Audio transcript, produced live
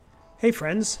Hey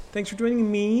friends, thanks for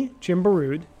joining me, Jim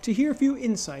Baroud, to hear a few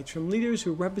insights from leaders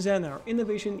who represent our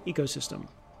innovation ecosystem.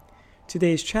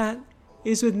 Today's chat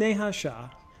is with Neha Shah,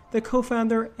 the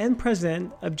co-founder and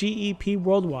president of GEP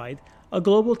Worldwide, a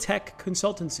global tech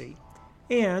consultancy,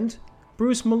 and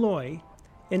Bruce Molloy,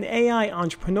 an AI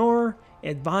entrepreneur,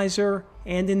 advisor,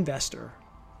 and investor.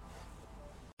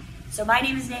 So my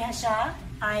name is Neha Shah.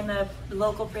 I'm a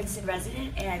local Princeton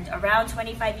resident, and around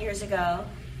 25 years ago,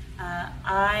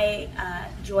 I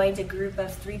joined a group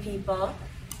of 3 people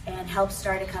and helped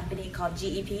start a company called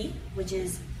GEP, which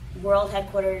is world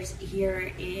headquarters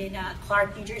here in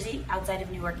Clark, New Jersey, outside of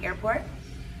Newark Airport.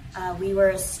 We were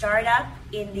a startup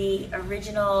in the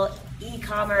original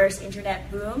e-commerce internet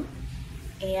boom,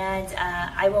 and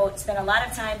I won't spend a lot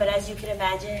of time, but as you can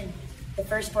imagine, the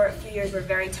first few years were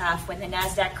very tough when the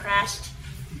NASDAQ crashed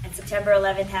and September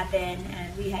 11th happened,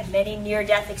 and we had many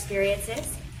near-death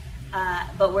experiences.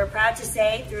 But we're proud to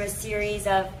say, through a series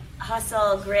of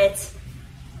hustle, grit,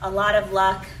 a lot of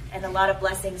luck, and a lot of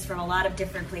blessings from a lot of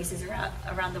different places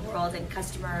around the world, and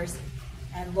customers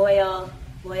and loyal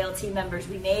team members,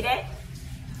 we made it.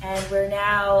 And we're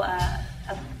now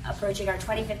approaching our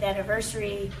 25th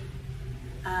anniversary,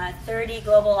 30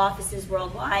 global offices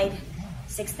worldwide,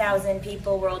 6,000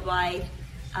 people worldwide,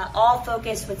 all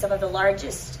focused with some of the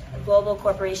largest global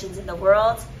corporations in the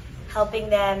world, helping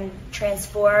them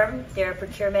transform their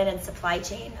procurement and supply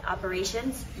chain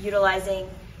operations, utilizing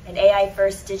an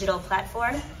AI-first digital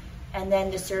platform, and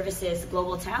then to services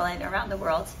global talent around the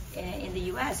world, in the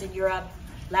US, in Europe,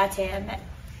 LATAM,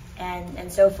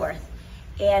 and so forth.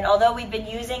 And although we've been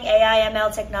using AI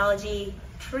ML technology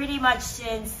pretty much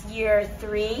since year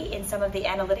 3 in some of the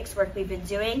analytics work we've been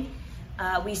doing,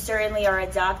 we certainly are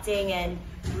adopting and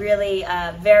really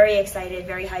very excited,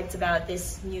 very hyped about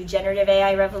this new generative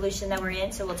AI revolution that we're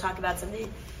in. So we'll talk about some of the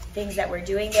things that we're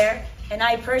doing there. And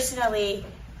I personally,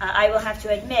 I will have to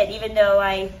admit, even though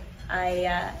I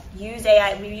use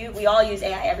AI, we all use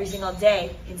AI every single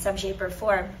day in some shape or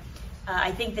form,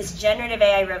 I think this generative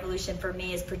AI revolution for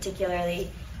me is particularly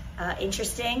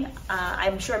interesting.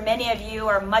 I'm sure many of you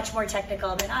are much more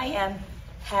technical than I am,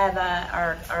 have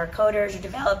our coders or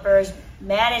developers,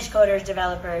 managed coders,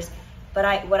 developers.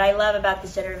 But what I love about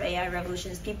this generative AI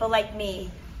revolution is people like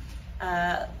me,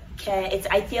 I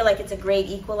feel like it's a great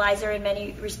equalizer in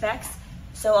many respects.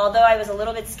 So although I was a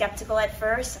little bit skeptical at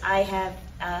first, I have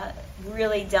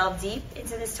really delved deep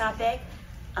into this topic.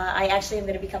 I actually am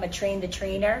going to become a train the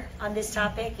trainer on this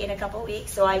topic in a couple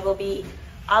weeks. So I will be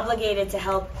obligated to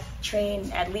help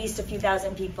train at least a few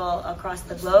thousand people across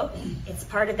the globe. It's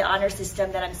part of the honor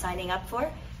system that I'm signing up for,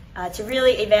 to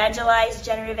really evangelize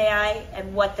generative AI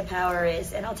and what the power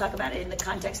is. And I'll talk about it in the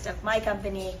context of my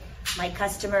company, my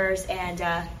customers, and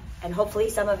hopefully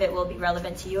some of it will be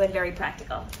relevant to you and very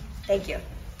practical. Thank you.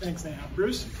 Thanks, Neha.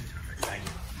 Bruce? Thank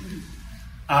you.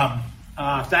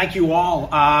 Thank you all.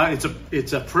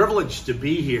 It's a privilege to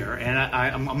be here, and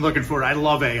I'm looking forward. I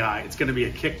love AI. It's going to be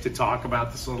a kick to talk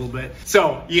about this a little bit.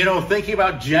 So, thinking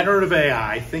about generative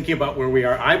AI, thinking about where we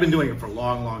are, I've been doing it for a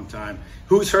long, long time.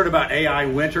 Who's heard about AI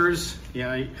winters?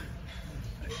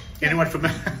 Anyone from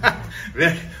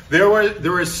there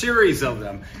were a series of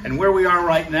them, and where we are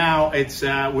right now, it's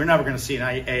we're never going to see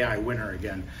an AI winter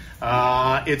again.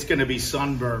 It's going to be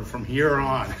sunburn from here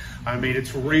on. I mean,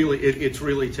 it's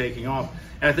really taking off.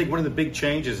 And I think one of the big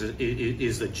changes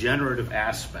is the generative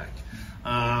aspect.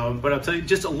 But I'll tell you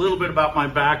just a little bit about my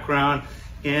background,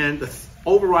 and the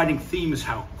overriding theme is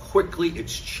how quickly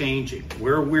it's changing.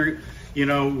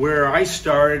 Where I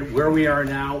started, where we are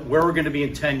now, where we're going to be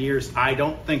in 10 years, I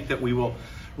don't think that we will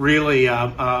really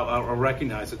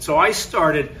recognize it. So I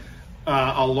started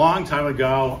a long time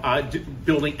ago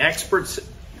building experts.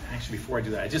 Actually, before I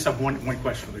do that, I just have one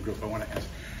question for the group I want to ask.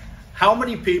 How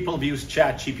many people have used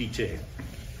ChatGPT?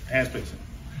 Hands please.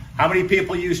 How many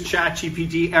people use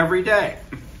ChatGPT every day?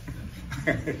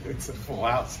 It's a full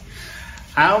house.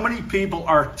 How many people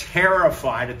are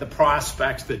terrified at the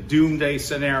prospects, the doomsday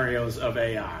scenarios of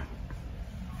AI?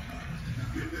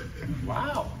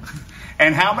 Wow.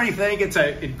 And how many think it's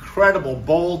an incredible,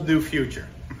 bold new future?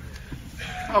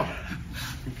 Oh,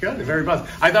 good, very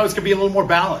positive. I thought it was going to be a little more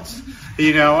balanced.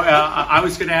 I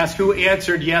was going to ask who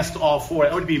answered yes to all 4.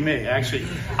 That would be me, actually.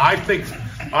 I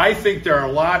think there are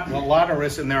a lot of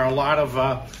risks, and there are a lot of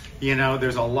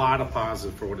there's a lot of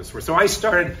positive for what it's worth. So I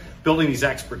started building these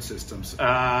expert systems,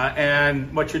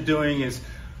 and what you're doing is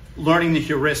learning the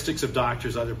heuristics of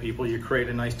doctors, other people. You create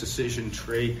a nice decision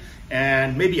tree,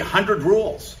 and maybe 100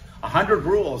 rules,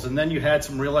 and then you had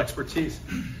some real expertise.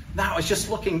 Now, I was just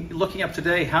looking up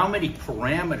today how many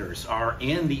parameters are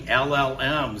in the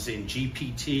LLMs in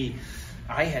GPT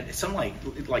I had something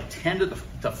like 10 to the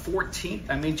 14th.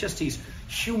 I mean, just these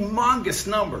humongous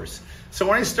numbers. So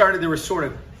when I started, there were sort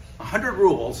of 100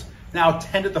 rules, now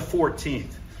 10 to the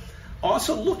 14th.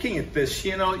 Also looking at this,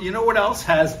 you know what else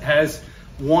has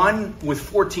one with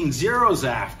 14 zeros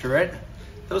after it?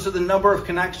 Those are the number of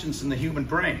connections in the human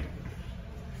brain.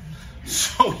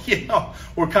 So,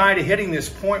 we're kind of hitting this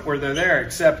point where they're there,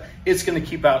 except it's going to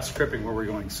keep outstripping where we're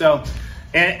going. So,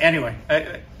 anyway,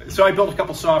 so I built a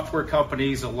couple software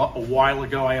companies a while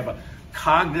ago. I have a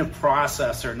cognitive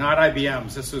processor, not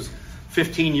IBM's. This was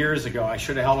 15 years ago. I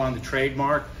should have held on the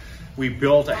trademark. We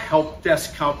built a help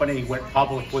desk company, went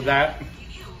public with that.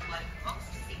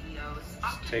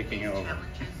 It's taking over.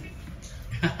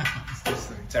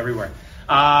 It's everywhere.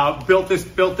 Built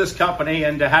this company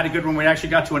and had a good one. We actually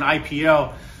got to an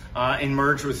IPO and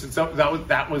merged with it. So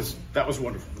that was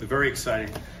wonderful, very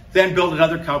exciting. Then built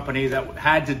another company that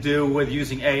had to do with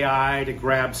using AI to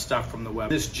grab stuff from the web.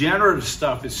 This generative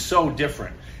stuff is so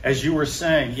different. As you were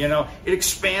saying, it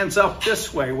expands up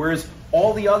this way, whereas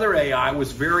all the other AI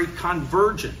was very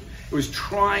convergent. It was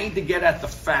trying to get at the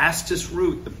fastest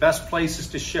route, the best places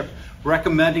to ship,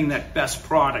 recommending that best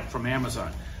product from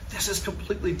Amazon. This is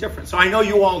completely different. So I know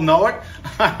you all know it,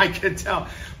 I can tell,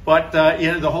 but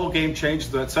the whole game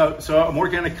changed. So I'm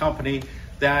working on a company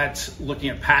that's looking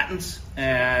at patents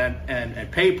and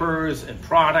papers and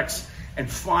products and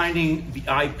finding the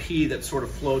IP that sort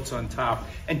of floats on top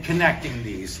and connecting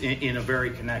these in a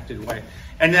very connected way.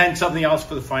 And then something else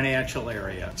for the financial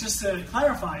area. Just to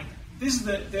clarify, there's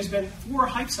been 4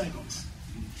 hype cycles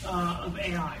of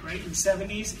AI, right? In the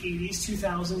 70s, 80s,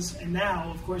 2000s, and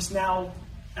now, of course,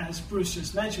 as Bruce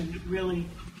just mentioned, it really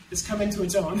has come into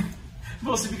its own,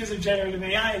 mostly because of generative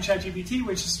AI and ChatGPT,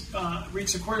 which has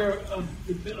reached a quarter of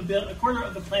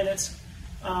the planet's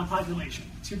population,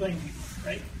 2 billion people,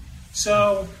 right?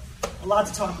 So, a lot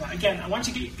to talk about. Again, I want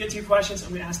you to get to your questions. I'm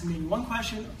going to ask maybe 1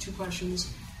 question or 2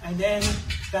 questions, and then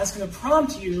that's going to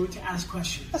prompt you to ask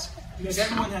questions, because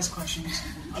everyone has questions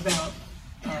about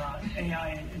AI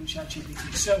and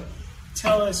ChatGPT. So,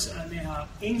 tell us, Neha,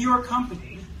 in your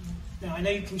company. Now, I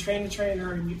know you can train the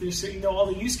trainer and you know all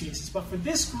the use cases, but for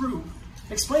this group,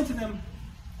 explain to them,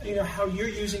 how you're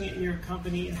using it in your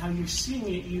company and how you're seeing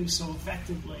it used so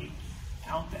effectively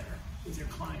out there with your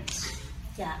clients.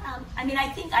 Yeah, I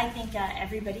think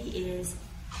everybody is.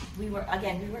 We work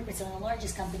with some of the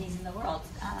largest companies in the world,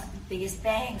 the biggest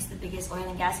banks, the biggest oil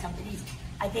and gas companies.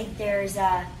 I think there's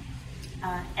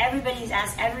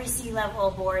every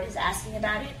C-level board is asking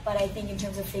about it, but I think in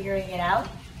terms of figuring it out,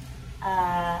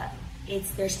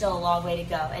 there's still a long way to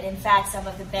go. And in fact, some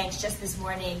of the banks, just this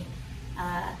morning,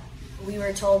 we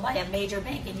were told by a major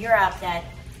bank in Europe that,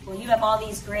 well, you have all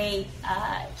these great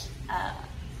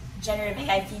generative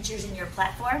AI features in your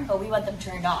platform, but we want them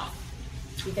turned off.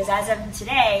 Because as of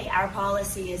today, our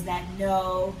policy is that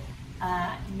no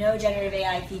generative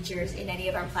AI features in any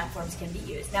of our platforms can be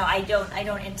used. Now, I don't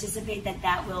anticipate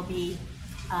that will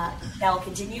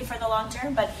continue for the long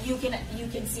term, but you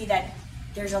can see that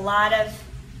there's a lot of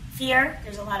fear,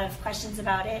 there's a lot of questions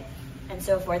about it, and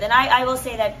so forth. And I will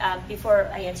say that before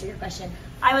I answer your question,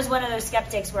 I was one of those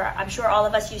skeptics where I'm sure all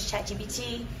of us use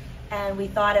ChatGPT, and we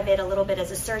thought of it a little bit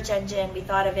as a search engine. We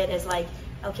thought of it as like,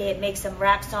 okay, it makes some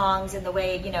rap songs in the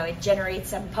way, it generates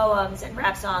some poems and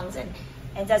rap songs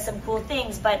and does some cool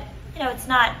things, but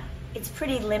it's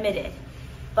pretty limited.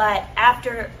 But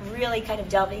after really kind of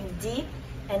delving deep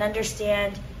and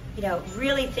understand,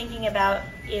 really thinking about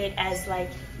it as like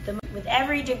with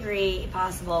every degree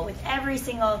possible, with every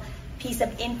single piece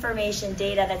of information,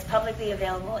 data that's publicly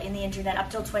available in the internet up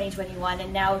till 2021,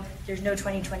 and now there's no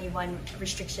 2021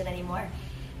 restriction anymore.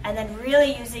 And then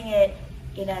really using it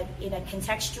in a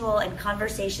contextual and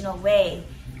conversational way,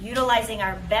 utilizing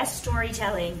our best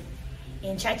storytelling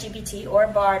in ChatGPT or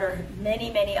BARD or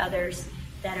many, many others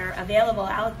that are available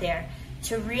out there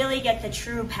to really get the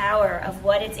true power of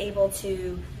what it's able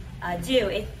to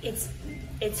do.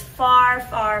 It's far,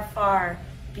 far, far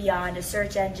beyond a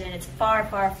search engine. It's far,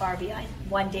 far, far beyond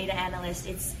one data analyst.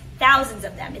 It's thousands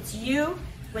of them. It's you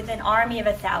with an army of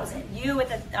 1,000, you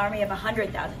with an army of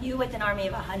 100,000, you with an army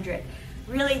of 100.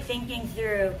 Really thinking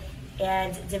through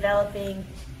and developing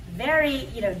very,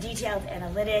 detailed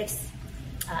analytics,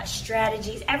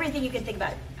 strategies, everything you can think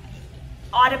about.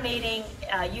 Automating,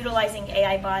 utilizing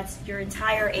AI bots, your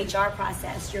entire HR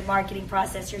process, your marketing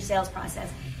process, your sales process.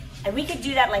 And we could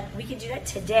do that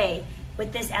today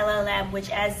with this LLM,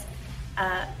 which, as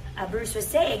Bruce was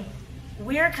saying,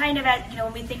 we're kind of at,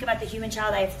 when we think about the human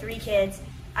child, I have 3 kids.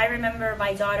 I remember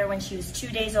my daughter when she was 2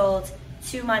 days old,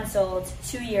 2 months old,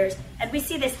 2 years, and we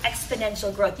see this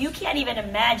exponential growth. You can't even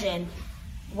imagine,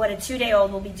 what a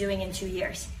 2-day-old will be doing in 2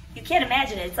 years. You can't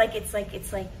imagine it.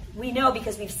 It's like we know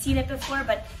because we've seen it before,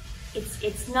 but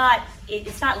it's not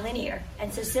linear.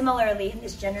 And so similarly, in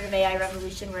this generative AI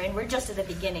revolution we're in, we're just at the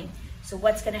beginning. So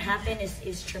what's going to happen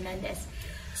is tremendous.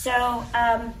 So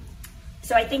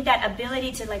so I think that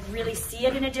ability to like really see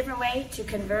it in a different way, to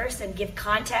converse and give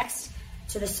context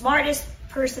to the smartest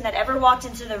person that ever walked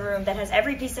into the room that has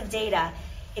every piece of data.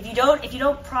 If you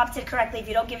don't prompt it correctly, if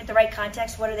you don't give it the right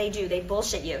context, what do? They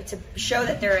bullshit you to show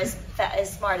that they're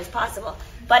as smart as possible.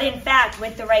 But in fact,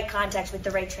 with the right context, with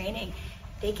the right training,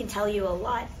 they can tell you a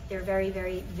lot. They're very,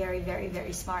 very, very, very,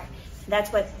 very smart.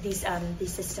 That's what these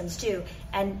systems do.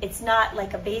 And it's not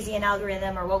like a Bayesian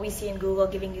algorithm or what we see in Google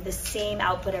giving you the same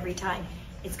output every time.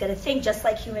 It's going to think just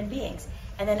like human beings.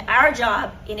 And then our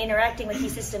job in interacting with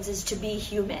these systems is to be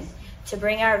human, to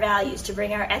bring our values, to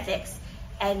bring our ethics,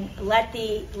 and let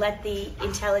the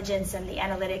intelligence and the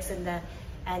analytics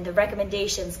and the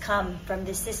recommendations come from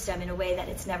this system in a way that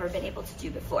it's never been able to do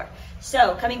before.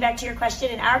 So coming back to your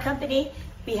question, in our company,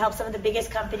 we help some of the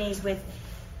biggest companies with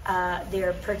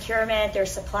their procurement, their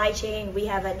supply chain. We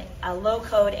have a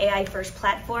low-code AI-first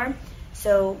platform.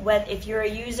 So if you're a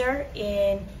user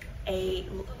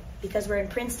because we're in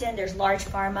Princeton, there's large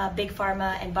pharma, big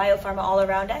pharma, and biopharma all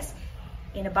around us.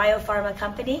 In a biopharma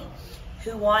company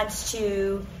who wants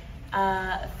to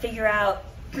figure out,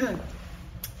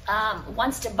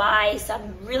 wants to buy some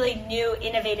really new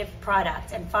innovative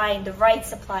product and find the right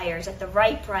suppliers at the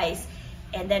right price,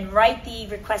 and then write the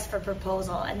request for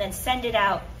proposal and then send it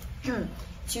out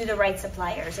to the right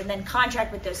suppliers and then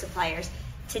contract with those suppliers.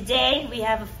 Today we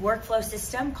have a workflow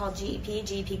system called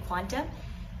GEP Quantum,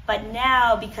 but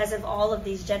now because of all of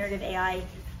these generative AI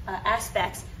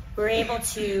aspects, we're able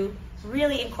to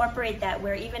really incorporate that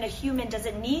where even a human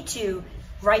doesn't need to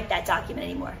write that document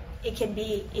anymore. We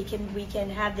can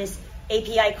have this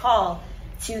API call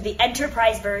to the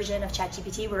enterprise version of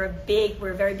ChatGPT. We're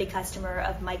a very big customer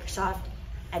of Microsoft,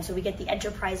 and so we get the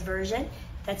enterprise version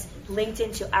that's linked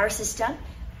into our system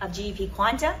of GEP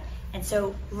Quanta. And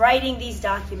so writing these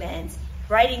documents,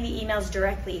 writing the emails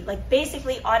directly, like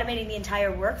basically automating the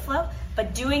entire workflow,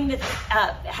 but doing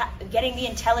getting the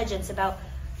intelligence about,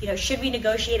 should we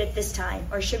negotiate at this time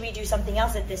or should we do something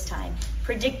else at this time?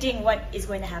 Predicting what is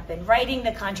going to happen, writing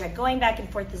the contract, going back and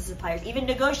forth with the suppliers, even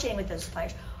negotiating with those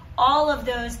suppliers. All of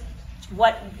those,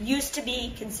 what used to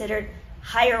be considered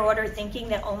higher order thinking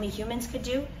that only humans could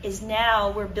do, is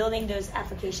now we're building those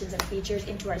applications and features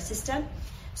into our system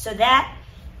so that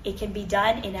it can be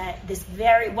done in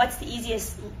what's the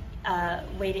easiest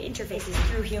way to interface is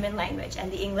through human language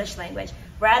and the English language,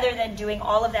 rather than doing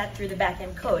all of that through the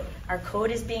back-end code. Our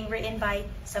code is being written by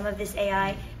some of this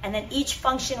AI, and then each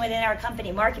function within our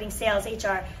company, marketing, sales,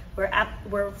 HR,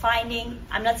 we're finding,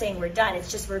 I'm not saying we're done,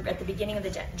 it's just we're at the beginning of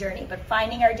the journey, but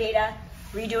finding our data,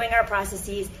 redoing our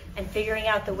processes, and figuring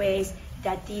out the ways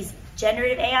that these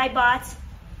generative AI bots,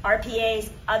 RPAs,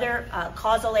 other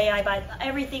causal AI bots,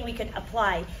 everything we could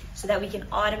apply so that we can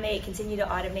continue to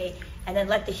automate, and then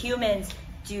let the humans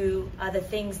do the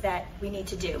things that we need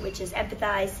to do, which is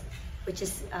empathize, which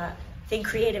is think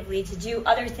creatively, to do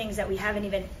other things that we haven't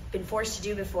even been forced to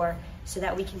do before, so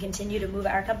that we can continue to move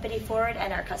our company forward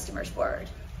and our customers forward.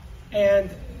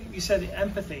 And you said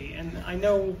empathy, and I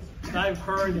know what I've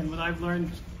heard and what I've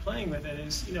learned playing with it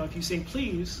is, if you say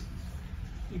please,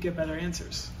 you get better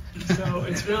answers. So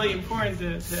it's really important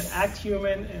to act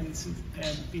human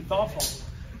and be thoughtful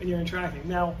when you're interacting.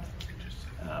 Now,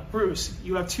 Bruce,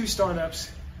 you have 2 startups,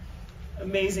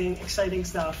 amazing, exciting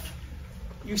stuff.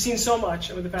 You've seen so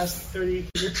much over the past 30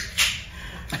 years.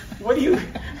 What do you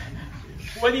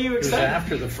excited? It was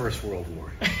after the First World War.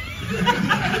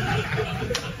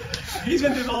 He's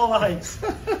been through all the heights.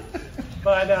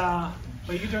 But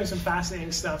you're doing some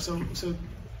fascinating stuff. So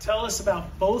tell us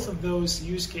about both of those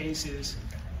use cases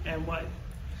and what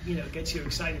gets you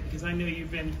excited, because I know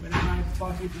you've been, whenever I've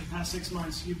talked to you for the past 6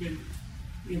 months, you've been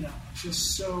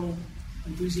just so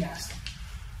enthusiastic.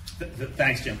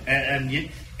 Thanks, Jim.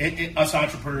 And us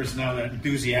entrepreneurs know that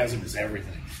enthusiasm is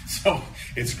everything. So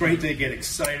it's great to get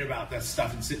excited about that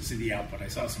stuff and see the output. I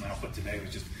saw some output today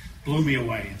which just blew me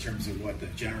away in terms of what the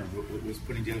generative was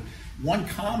putting together. One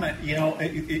comment,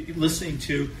 listening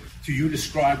to you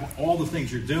describe all the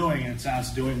things you're doing, and it sounds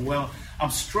doing well,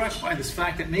 I'm struck by this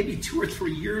fact that maybe 2 or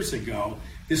 3 years ago,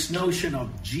 this notion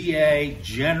of GA,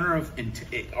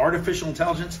 artificial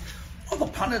intelligence, all the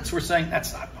pundits were saying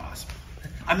that's not possible.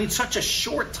 I mean, such a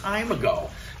short time ago,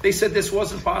 they said this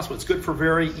wasn't possible. It's good for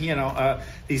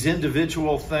these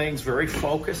individual things, very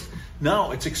focused.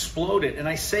 No, it's exploded. And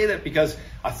I say that because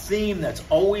a theme that's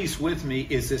always with me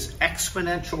is this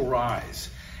exponential rise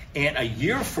And a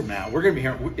year from now, we're going to be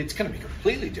hearing, it's going to be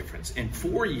completely different. In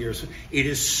 4 years, it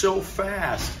is so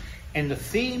fast. And the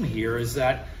theme here is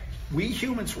that we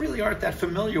humans really aren't that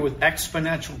familiar with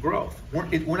exponential growth.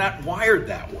 We're not wired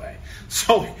that way.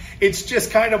 So it's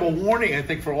just kind of a warning, I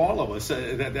think, for all of us.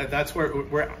 That's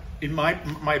where in my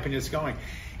opinion, it's going.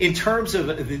 In terms of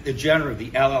the generative,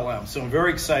 the LLM, so I'm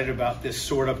very excited about this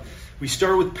sort of, we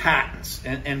started with patents,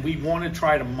 and we want to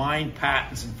try to mine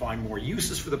patents and find more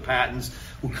uses for the patents,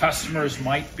 who customers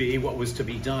might be, what was to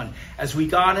be done. As we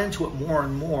got into it more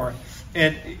and more,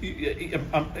 and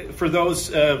for those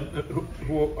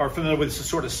who are familiar with the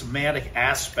sort of semantic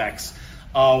aspects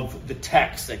of the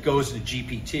text that goes into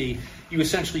GPT, you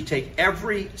essentially take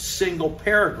every single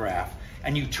paragraph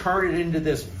and you turn it into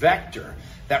this vector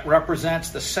that represents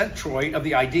the centroid of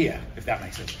the idea, if that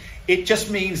makes sense. It just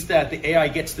means that the AI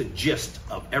gets the gist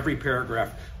of every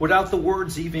paragraph without the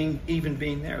words even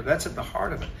being there. That's at the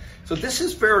heart of it. So this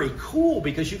is very cool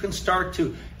because you can start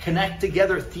to connect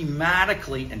together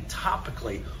thematically and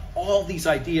topically all these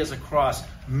ideas across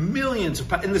millions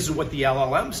of, and this is what the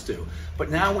LLMs do. But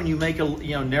now when you make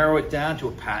narrow it down to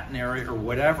a patent area or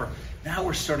whatever, now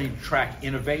we're starting to track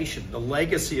innovation, the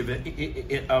legacy of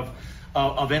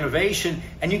innovation,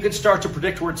 and you can start to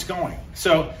predict where it's going.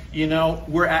 So,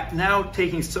 we're now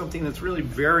taking something that's really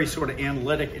very sort of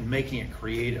analytic and making it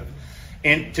creative.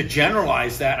 And to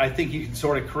generalize that, I think you can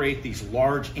sort of create these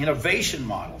large innovation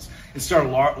models instead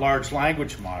of large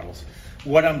language models.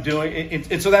 What I'm doing,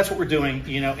 and so that's what we're doing,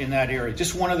 in that area.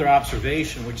 Just one other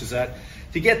observation, which is that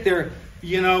to get there,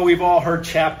 we've all heard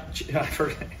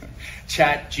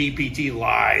ChatGPT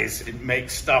lies and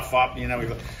makes stuff up,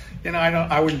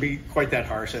 I wouldn't be quite that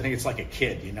harsh. I think it's like a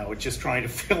kid, it's just trying to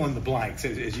fill in the blanks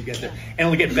as you get there. And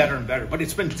it'll get better and better. But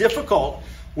it's been difficult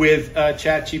with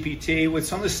ChatGPT, with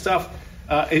some of this stuff.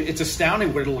 It's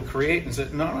astounding what it'll create. And say,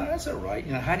 no, that's all right.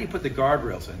 How do you put the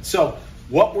guardrails in? So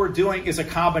what we're doing is a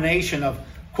combination of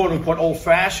quote unquote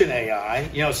old-fashioned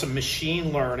AI, some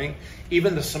machine learning.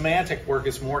 Even the semantic work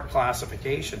is more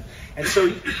classification. And so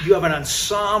you have an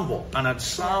ensemble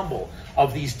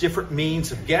of these different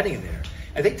means of getting there.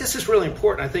 I think this is really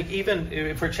important. I think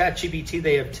even for ChatGPT,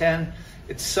 they have 10,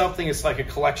 it's like a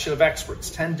collection of experts,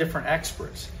 10 different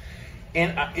experts.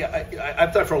 And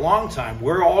I've thought for a long time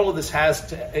where all of this has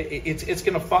to, it's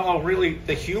going to follow really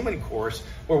the human course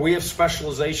where we have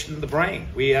specialization in the brain.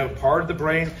 We have part of the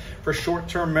brain for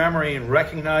short-term memory and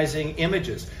recognizing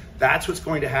images. That's what's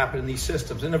going to happen in these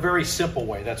systems in a very simple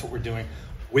way. That's what we're doing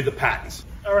with the patents.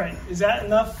 All right, is that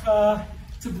enough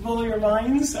to blow your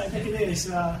minds? I think it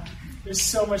is. There's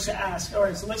so much to ask. All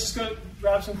right, so let's just go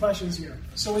grab some questions here.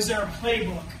 So is there a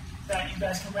playbook that you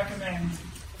guys can recommend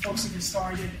for folks to get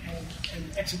started and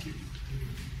execute?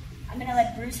 I'm going to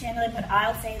let Bruce handle it, but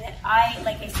I'll say that I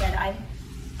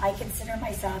consider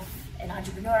myself an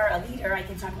entrepreneur, a leader. I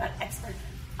can talk about expert.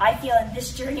 I feel in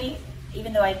this journey,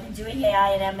 even though I've been doing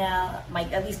AI and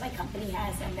ML, at least my company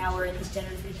has, and now we're in this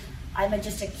generative, I'm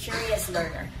just a curious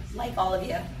learner, like all of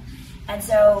you. And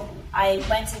so I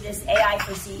went to this AI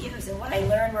for CEOs, and what I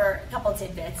learned were a couple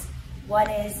tidbits. One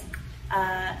is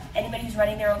anybody who's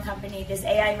running their own company, this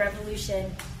AI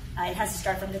revolution, it has to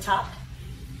start from the top.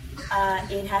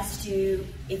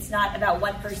 It's not about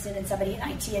one person and somebody in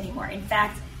IT anymore. In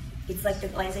fact, it's like,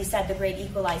 as I said, the great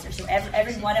equalizer. So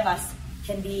every one of us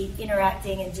can be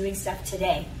interacting and doing stuff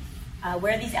today.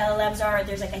 Where these LLMs are,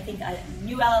 there's I think a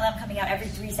new LLM coming out every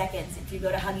 3 seconds. If you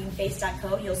go to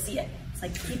huggingface.co, you'll see it. It's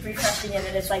like keep refreshing it,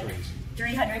 and it's like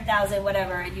 300,000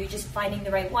 whatever, and you're just finding the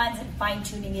right ones and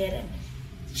fine-tuning it and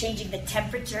changing the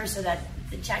temperature so that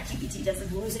the ChatGPT doesn't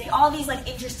hallucinate. All these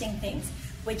interesting things,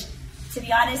 which, to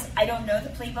be honest, I don't know the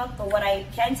playbook, but what I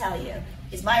can tell you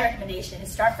is my recommendation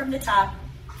is start from the top,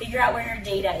 figure out where your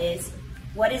data is,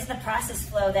 what is the process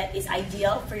flow that is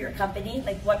ideal for your company,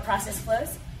 like what process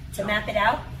flows, to map it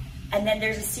out. And then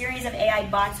there's a series of AI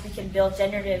bots we can build,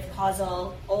 generative,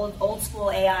 causal, old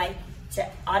school AI to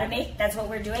automate. That's what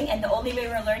we're doing. And the only way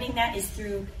we're learning that is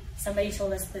through, somebody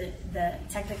told us the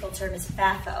technical term is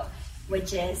FAFO,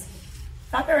 which is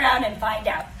fuck around and find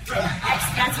out. And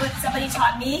that's what somebody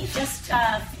taught me just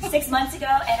 6 months ago,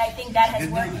 and I think that has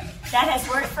worked. That has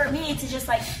worked for me to just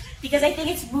because I think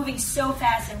it's moving so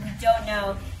fast and we don't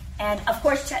know. And of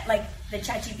course, the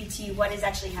ChatGPT, what is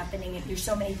actually happening? And there's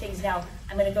so many things now.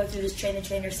 I'm going to go through this train the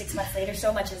trainer 6 months later.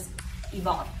 So much has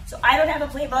evolved. So I don't have a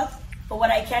playbook, but what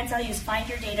I can tell you is find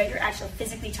your data, your actual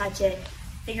physically touch it,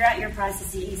 figure out your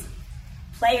processes,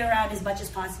 play around as much as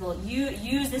possible.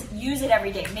 Use it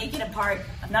every day. Make it a part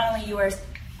of not only your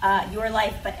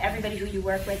life, but everybody who you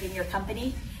work with in your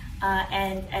company.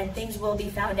 and things will be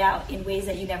found out in ways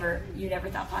that you never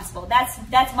thought possible.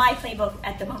 That's my playbook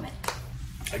at the moment.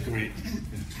 Agreed.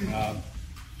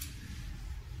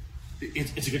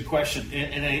 It's a good question,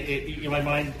 and my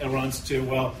mind runs to,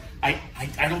 well, I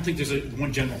don't think there's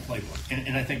one general playbook,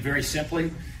 and I think very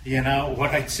simply,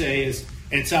 what I'd say is,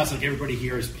 and it sounds like everybody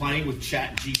here is playing with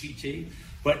ChatGPT,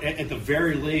 but at the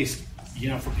very least,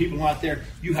 for people out there,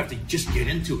 you have to just get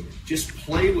into it, just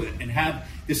play with it, and have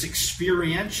this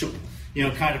experiential,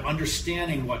 kind of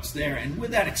understanding what's there, and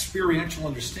with that experiential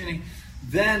understanding,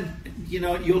 then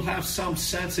you'll have some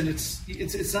sense, and it's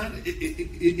not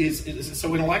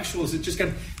so intellectual as it just got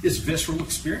this visceral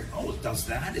experience. Oh, it does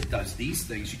that, it does these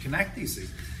things, you connect these things.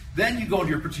 Then you go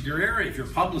into your particular area. If you're a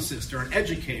publicist or an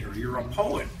educator, you're a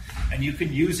poet, and you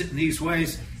can use it in these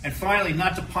ways. And finally,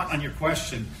 not to punt on your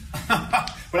question,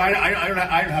 but I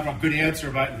don't have a good answer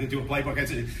about to do a playbook. I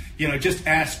said, just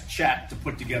ask Chat to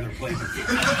put together a playbook.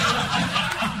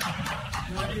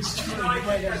 I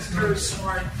think that's a very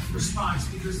smart response,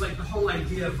 because the whole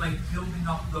idea of building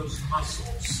up those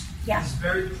muscles is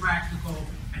very practical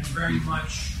and very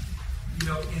much in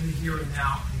the here and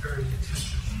now and very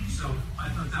intentional. So I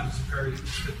thought that was a very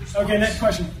good response. Okay, next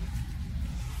question.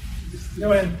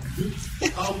 Go ahead.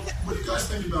 What do you guys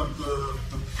think about the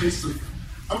place of?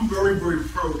 I'm very, very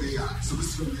pro AI. So this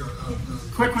is going to be a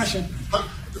quick question.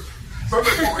 Very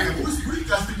pro AI. What do you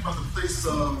guys think about the place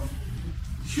of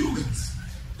humans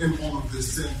in all of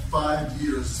this in 5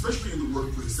 years, especially in the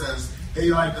workplace, as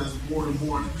AI does more and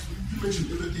more? You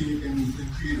mentioned empathy and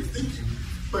creative thinking,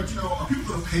 but are people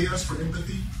going to pay us for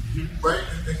empathy, right?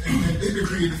 And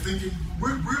creative thinking.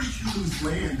 Where do humans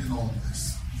land in all of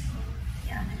this?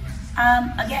 Yeah.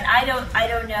 Again, I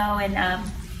don't know, and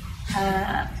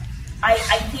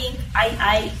I think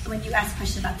when you ask a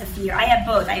question about the fear, I have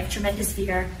both. I have tremendous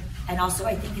fear, and also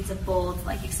I think it's a bold,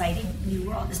 exciting new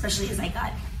world, especially as I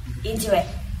got into it.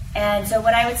 And so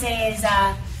what I would say is,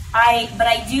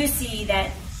 I do see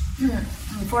that,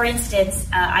 for instance,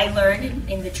 I learned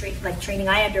in the training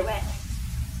I underwent,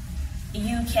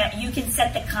 you can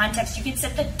set the context, you can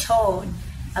set the tone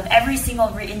of every single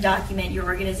written document your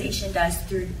organization does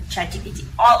through ChatGPT,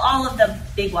 all of the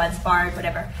big ones, BARD,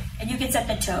 whatever, and you can set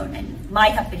the tone. And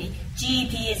my company,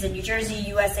 GEP, is in New Jersey,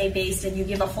 USA based, and you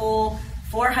give a whole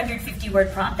 450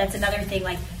 word prompt. That's another thing.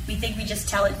 We think we just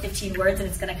tell it 15 words and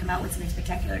it's going to come out with something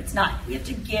spectacular. It's not. We have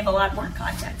to give a lot more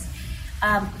context.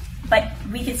 But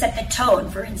we can set the tone,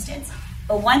 for instance.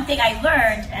 But one thing I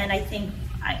learned, and I think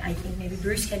maybe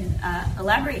Bruce can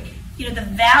elaborate, the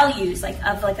values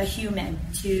of a human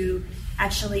to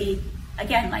actually,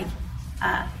 again,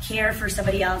 care for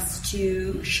somebody else,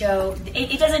 to show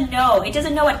it doesn't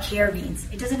know what care means.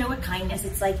 It doesn't know what kindness.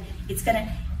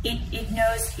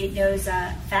 It knows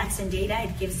facts and data.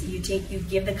 It gives you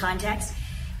give the context,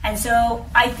 and so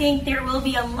I think there will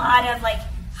be a lot of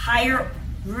higher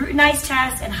routinized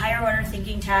tasks and higher order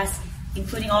thinking tasks,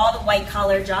 including all the white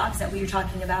collar jobs that we were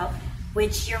talking about,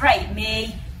 which you're right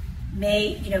may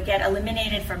get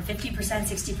eliminated from 50%,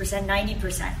 60%,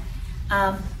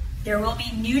 90%. There will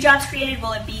be new jobs created.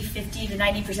 Will it be 50 to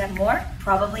 90% more?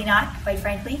 Probably not, quite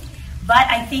frankly. But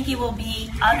I think it will be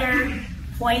other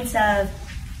points of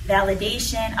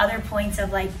validation, other points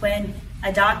of when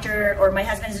a doctor, or my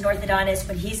husband is an orthodontist,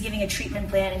 when he's giving a treatment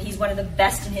plan and he's one of the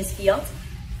best in his field,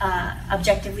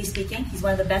 objectively speaking, he's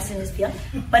one of the best in his field,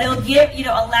 but it'll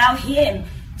allow him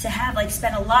to have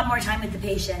spend a lot more time with the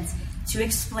patients, to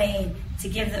explain, to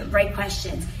give the right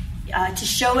questions, to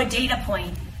show a data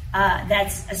point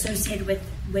that's associated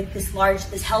with this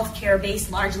healthcare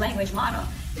based large language model,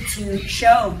 to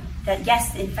show that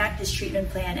yes, in fact, this treatment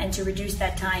plan, and to reduce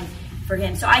that time for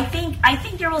him. So I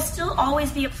think there will still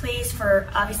always be a place for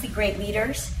obviously great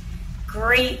leaders,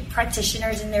 great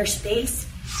practitioners in their space,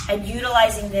 and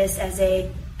utilizing this as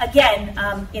in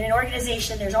an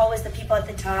organization, there's always the people at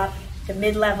the top, the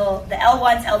mid-level, the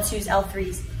L1s, L2s,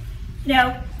 L3s.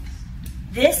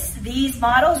 These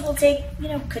models will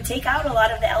could take out a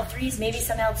lot of the L3s, maybe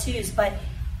some L2s, but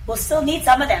we'll still need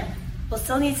some of them.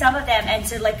 And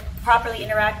to properly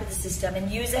interact with the system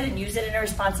and use it in a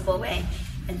responsible way,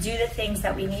 and do the things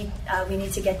that we need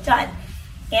to get done.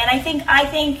 And I think,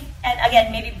 and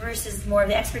again, maybe Bruce is more of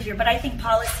the expert here, but I think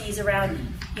policies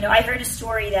around, I heard a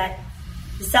story that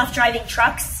the self-driving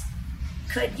trucks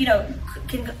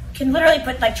can literally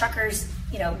put truckers,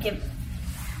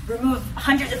 remove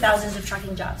hundreds of thousands of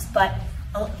trucking jobs. But,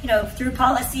 through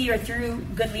policy or through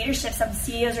good leadership, some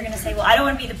CEOs are going to say, well, I don't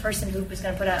want to be the person who is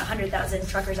going to put 100,000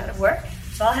 truckers out of work.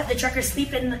 So I'll have the truckers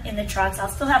sleep in the trucks. I'll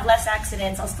still have less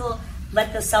accidents. I'll still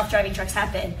let the self-driving trucks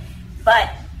happen.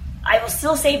 But I will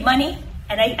still save money,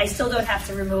 and I still don't have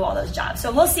to remove all those jobs.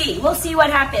 So we'll see what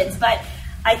happens, but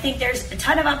I think there's a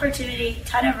ton of opportunity,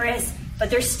 ton of risk, but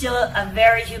there's still a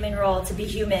very human role to be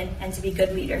human and to be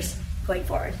good leaders going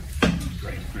forward.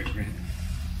 Great.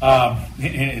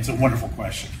 It's a wonderful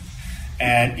question.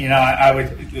 And,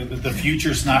 the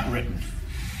future's not written.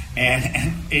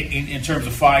 And in terms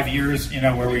of 5 years,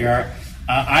 where we are,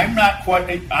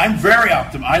 I'm very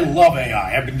optimistic. I love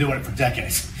AI. I've been doing it for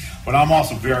decades. But I'm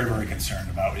also very, very concerned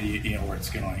about, where it's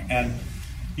going. And,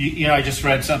 I just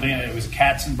read something, it was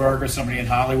Katzenberger, somebody in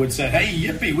Hollywood said, hey,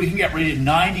 yippee, we can get rid of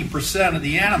 90% of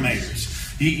the animators.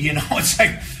 It's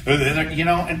like,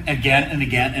 and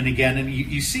again, and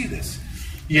you see this,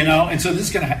 and so this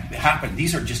is going to happen.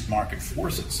 These are just market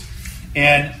forces.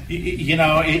 And,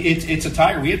 it's a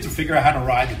tiger. We have to figure out how to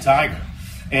ride the tiger.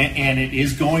 And it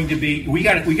is going to be, we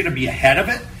got to be ahead of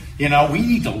it. We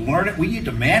need to learn it. We need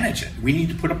to manage it. We need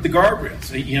to put up the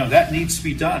guardrails. That needs to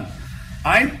be done.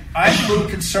 I'm a little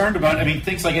concerned about,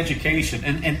 things like education,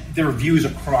 and there are views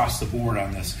across the board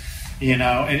on this, and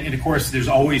of course there's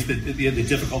always the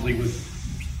difficulty with,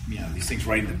 these things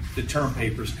writing the term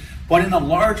papers. But in a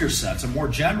larger sense, a more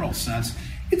general sense,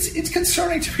 it's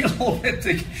concerning to me a little bit.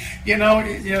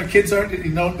 Kids aren't,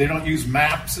 they don't use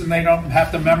maps and they don't have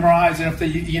to memorize, and if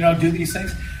they, do these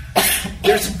things,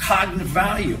 there's some cognitive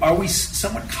value. Are we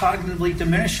somewhat cognitively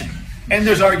diminishing? And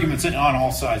there's arguments on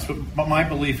all sides, but my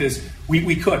belief is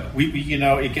we could.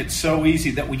 It gets so easy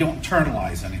that we don't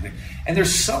internalize anything. And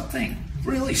there's something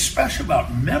really special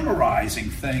about memorizing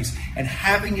things and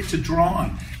having it to draw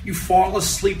on. You fall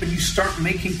asleep and you start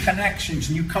making connections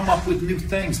and you come up with new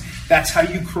things. That's how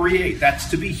you create. That's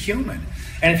to be human.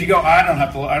 And if you go, I don't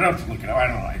have to look it up. I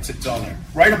don't know. It's all there.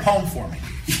 Write a poem for me.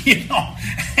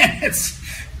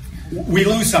 We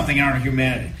lose something in our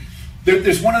humanity.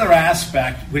 There's one other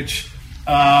aspect which,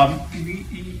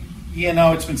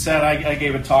 it's been said, I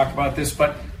gave a talk about this,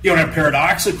 but in a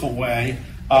paradoxical way,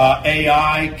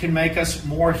 AI can make us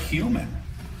more human,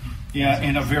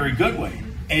 in a very good way.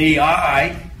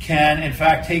 AI can, in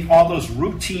fact, take all those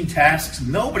routine tasks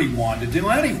nobody wanted to do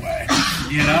anyway,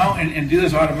 and do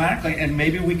this automatically, and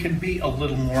maybe we can be a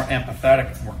little more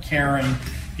empathetic, more caring,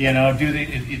 in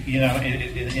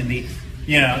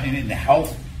the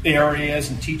health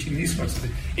areas and teaching these sorts of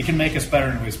things. It can make us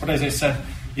better in ways. But as I said,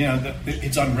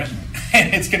 it's unwritten.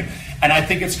 And I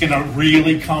think it's going to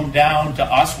really come down to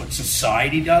us, what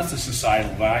society does, the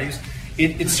societal values.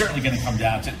 It's certainly going to come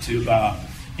down to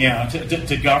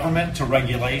government, to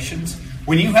regulations.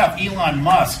 When you have Elon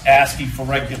Musk asking for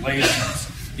regulations,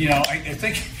 I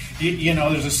think,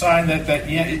 there's a sign that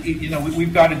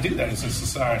we've got to do that as a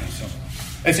society. So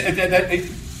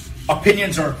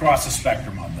opinions are across the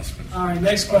spectrum on this. All right,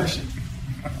 next question.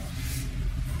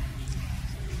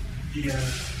 The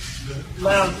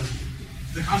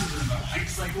concept of hype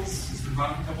cycles has been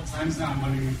brought up a couple times now. I'm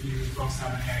wondering if you folks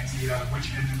have any idea which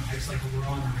end of the hype cycle we're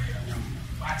on. Are they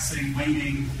waxing,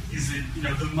 waning? Is it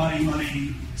the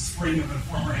muddy spring of the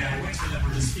former AI winter that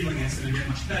we're just feeling it's going to get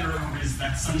much better, or is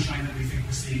that sunshine that we think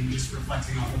we're seeing just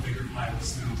reflecting off a bigger pile of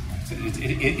snow?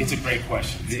 It's a great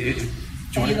question. Is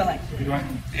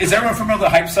everyone familiar with the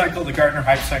hype cycle, the Gartner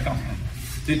hype cycle?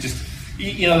 The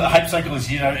hype cycle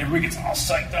is, everybody gets all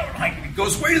psyched out and it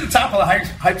goes way to the top of the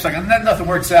hype cycle, and then nothing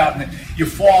works out, and then you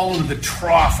fall into the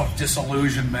trough of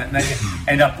disillusionment, and then you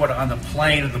end up on the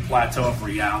plane of the plateau of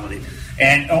reality.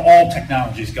 And all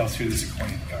technologies go through this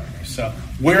according to Gartner. So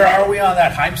where are we on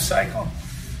that hype cycle?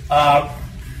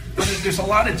 There's a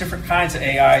lot of different kinds of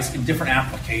AIs in different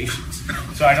applications.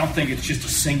 So I don't think it's just a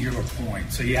singular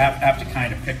point. So you have to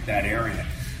kind of pick that area.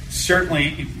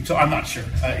 Certainly, so I'm not sure,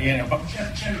 but generative.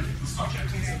 Let's talk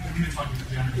generative. We've been talking about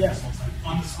generative this whole time.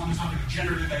 On the topic of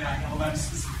generative AI, LLMs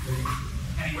specifically,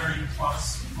 anywhere you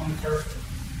plus on the curve?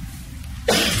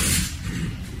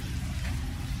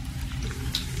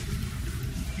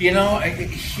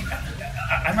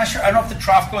 I'm not sure. I don't know if the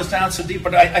trough goes down so deep,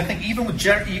 but I think even with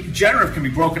generative can be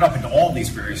broken up into all these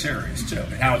various areas too,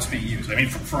 and how it's being used.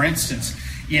 For instance,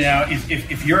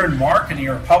 if you're in marketing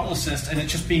or a publicist and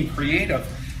it's just being creative,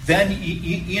 then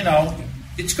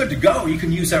it's good to go. You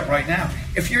can use that right now.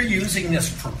 If you're using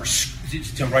this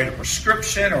to write a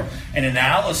prescription or an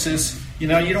analysis, you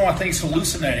don't want things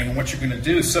hallucinating on what you're going to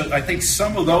do. So I think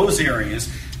some of those areas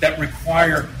that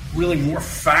require really more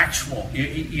factual,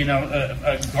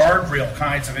 guardrail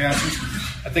kinds of answers,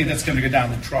 I think that's going to go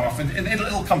down the trough, and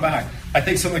it'll come back. I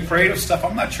think some of the creative stuff,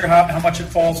 I'm not sure how much it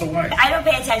falls away. I don't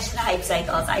pay attention to hype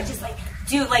cycles. I just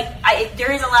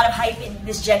there is a lot of hype in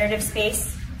this generative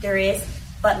space. There is,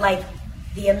 but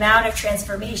the amount of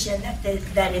transformation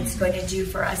that it's going to do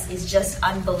for us is just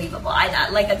unbelievable.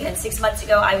 Again, 6 months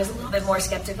ago, I was a little bit more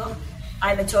skeptical.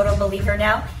 I'm a total believer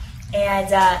now. And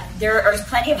there are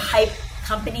plenty of hype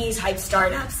companies, hype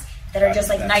startups that are just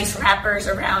like nice wrappers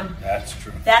around. That's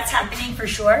true. That's happening for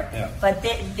sure. Yeah. But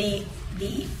the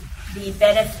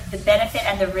benefit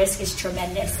and the risk is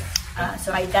tremendous.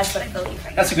 So that's what I believe.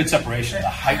 Right That's a good separation. The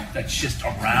hype that's just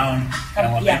around,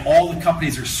 and all the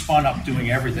companies are spun up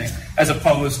doing everything, as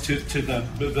opposed to the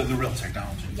real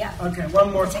technology. Yeah. Okay,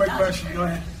 one more quick question. Go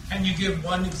ahead. Can you give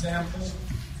one example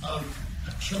of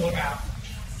a killer app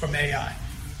from AI?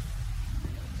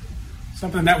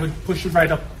 Something that would push you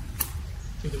right up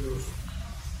to the roof.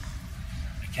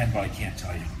 I can, but I can't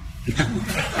tell you. I'm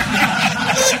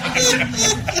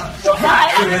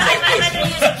not going to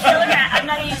use a killer app. I'm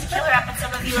not going to use a killer app, but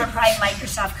some of you are probably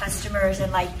Microsoft customers,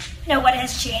 and what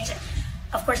has changed.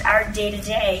 Of course, our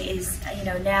day-to-day is,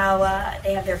 now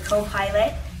they have their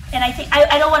Copilot, and I think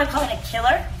I don't want to call it a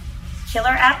killer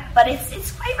app, but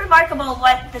it's quite remarkable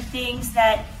what the things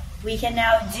that we can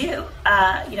now do.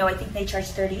 I think they charge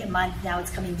 $30 a month. Now it's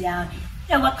coming down.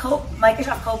 What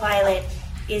Microsoft Copilot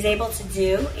is able to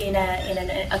do in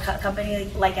a company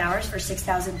like ours for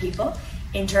 6,000 people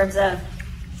in terms of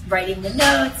writing the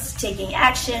notes, taking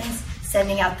actions,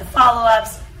 sending out the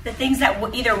follow-ups, the things that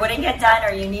either wouldn't get done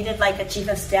or you needed like a chief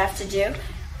of staff to do,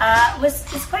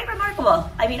 is quite remarkable.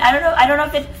 I mean, I don't know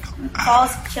if it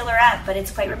falls killer app, but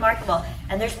it's quite remarkable.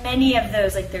 And there's many of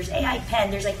those, like there's AI Pen,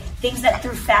 there's like things that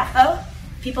through FAFO,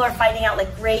 people are finding out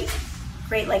like great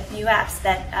like new apps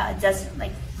that does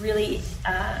like really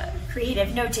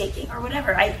creative note-taking or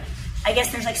whatever. I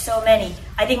guess there's like so many.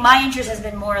 I think my interest has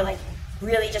been more like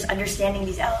really just understanding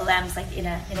these LLMs like in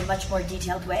a much more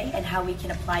detailed way and how we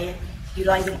can apply it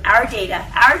utilizing our data.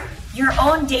 Your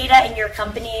own data in your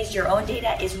companies, your own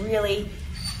data is really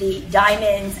the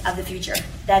diamonds of the future.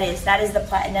 That is the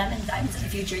platinum and diamonds of the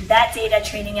future. That data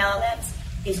training LLMs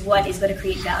is what is going to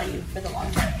create value for the long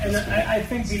term. And I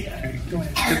think go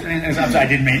ahead. I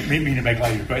didn't mean to make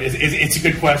light of your question. It's a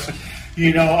good question.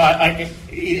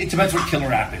 It depends what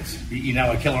killer app is.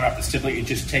 A killer app is typically it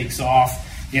just takes off.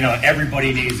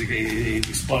 Everybody needs it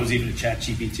explodes even to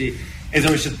ChatGPT. As I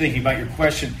was just thinking about your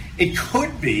question, it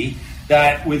could be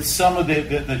that with some of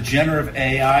the generative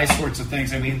AI sorts of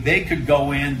things, I mean, they could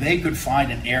go in, they could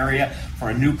find an area for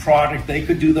a new product, they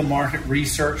could do the market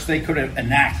research, they could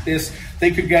enact this,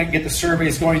 they could get the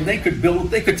surveys going, they could build,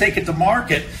 they could take it to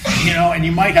market, and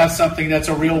you might have something that's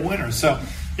a real winner. So,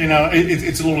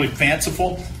 it's a little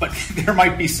fanciful, but there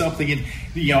might be something in,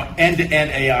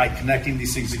 end-to-end AI connecting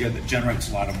these things together that generates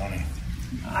a lot of money.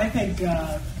 I think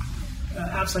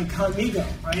apps like Conmigo,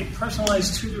 right?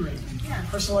 Personalized tutoring,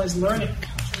 personalized learning,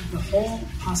 the whole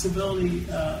possibility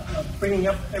of bringing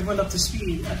everyone up to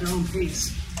speed at their own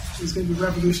pace is going to be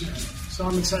revolutionary. So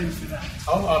I'm excited for that.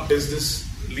 How are business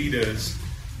leaders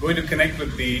going to connect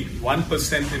with the 1%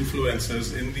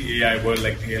 influencers in the AI world,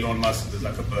 like the Elon Musk and the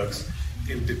Zuckerbergs,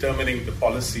 in determining the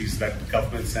policies that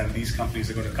governments and these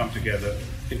companies are going to come together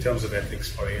in terms of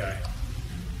ethics for AI?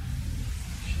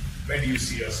 Where do you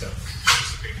see yourself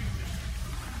participating in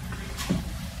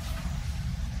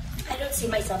that? I don't see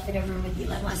myself in a room with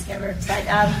Elon Musk ever, but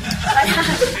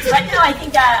no, I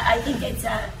think it's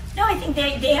no, I think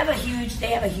they have a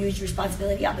huge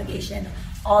responsibility, obligation.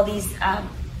 All these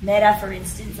Meta, for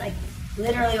instance, like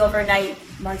literally overnight,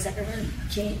 Mark Zuckerberg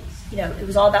changed. It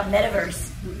was all about metaverse.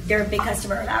 They're a big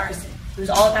customer of ours. It was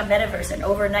all about metaverse, and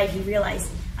overnight he realized,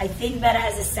 I think Meta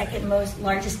has the second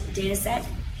largest data set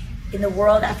in the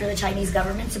world after the Chinese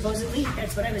government, supposedly.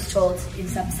 That's what I was told in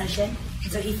some session.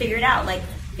 And so he figured out, like,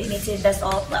 they need to invest a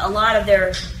lot of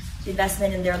their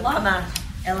investment in their Llama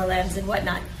LLMs and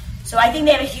whatnot. So I think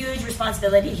they have a huge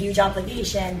responsibility, huge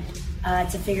obligation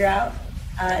to figure out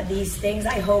these things.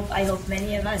 I hope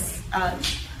many of us,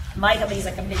 my company is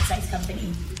like a mid-sized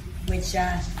company, which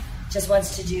just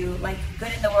wants to do like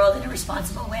good in the world in a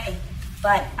responsible way.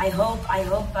 But I hope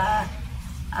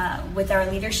with our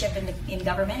leadership in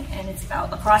government, and it's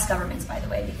about across governments, by the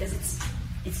way, because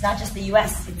it's not just the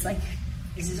U.S. It's like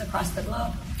this is across the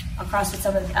globe. Across with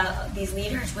some of these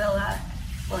leaders will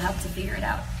help to figure it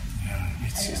out. Yeah,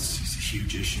 it's a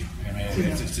huge issue. I mean,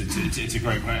 it's a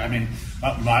great way. I mean,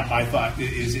 my thought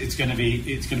is it's going to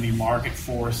be market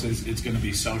forces, it's going to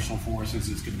be social forces,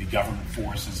 it's going to be government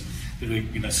forces that are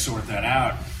going to sort that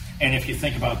out. And if you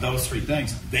think about those three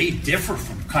things, they differ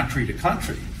from country to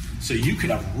country. So you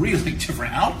could have really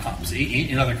different outcomes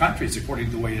in other countries according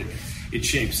to the way it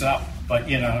shapes up. But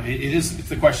it's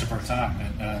the question of our time,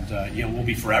 and we'll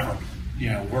be forever,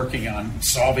 working on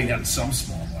solving that in some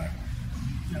small way.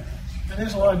 Yeah. And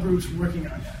there's a lot of groups working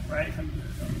on that, right? From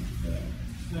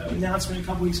the announcement a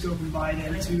couple weeks ago from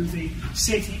Biden to the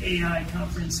Safety AI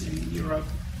conference in Europe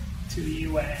to the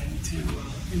UN, to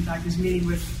in fact his meeting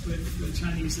with the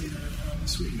Chinese leader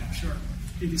this week. I'm sure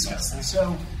they discussed this.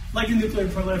 So, like the nuclear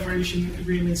proliferation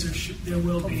agreements, there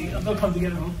will be. They'll come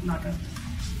together. Not gonna.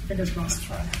 Fingers crossed.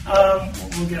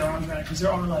 We'll get our arms around it because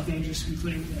there are a lot of dangers,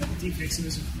 including deepfakes and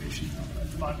misinformation,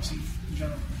 democracy in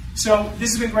general. So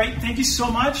this has been great. Thank you so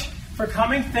much for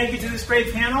coming. Thank you to this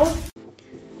great panel.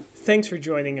 Thanks for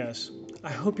joining us.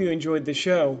 I hope you enjoyed the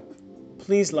show.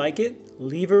 Please like it,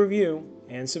 leave a review,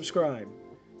 and subscribe.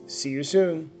 See you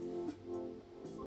soon.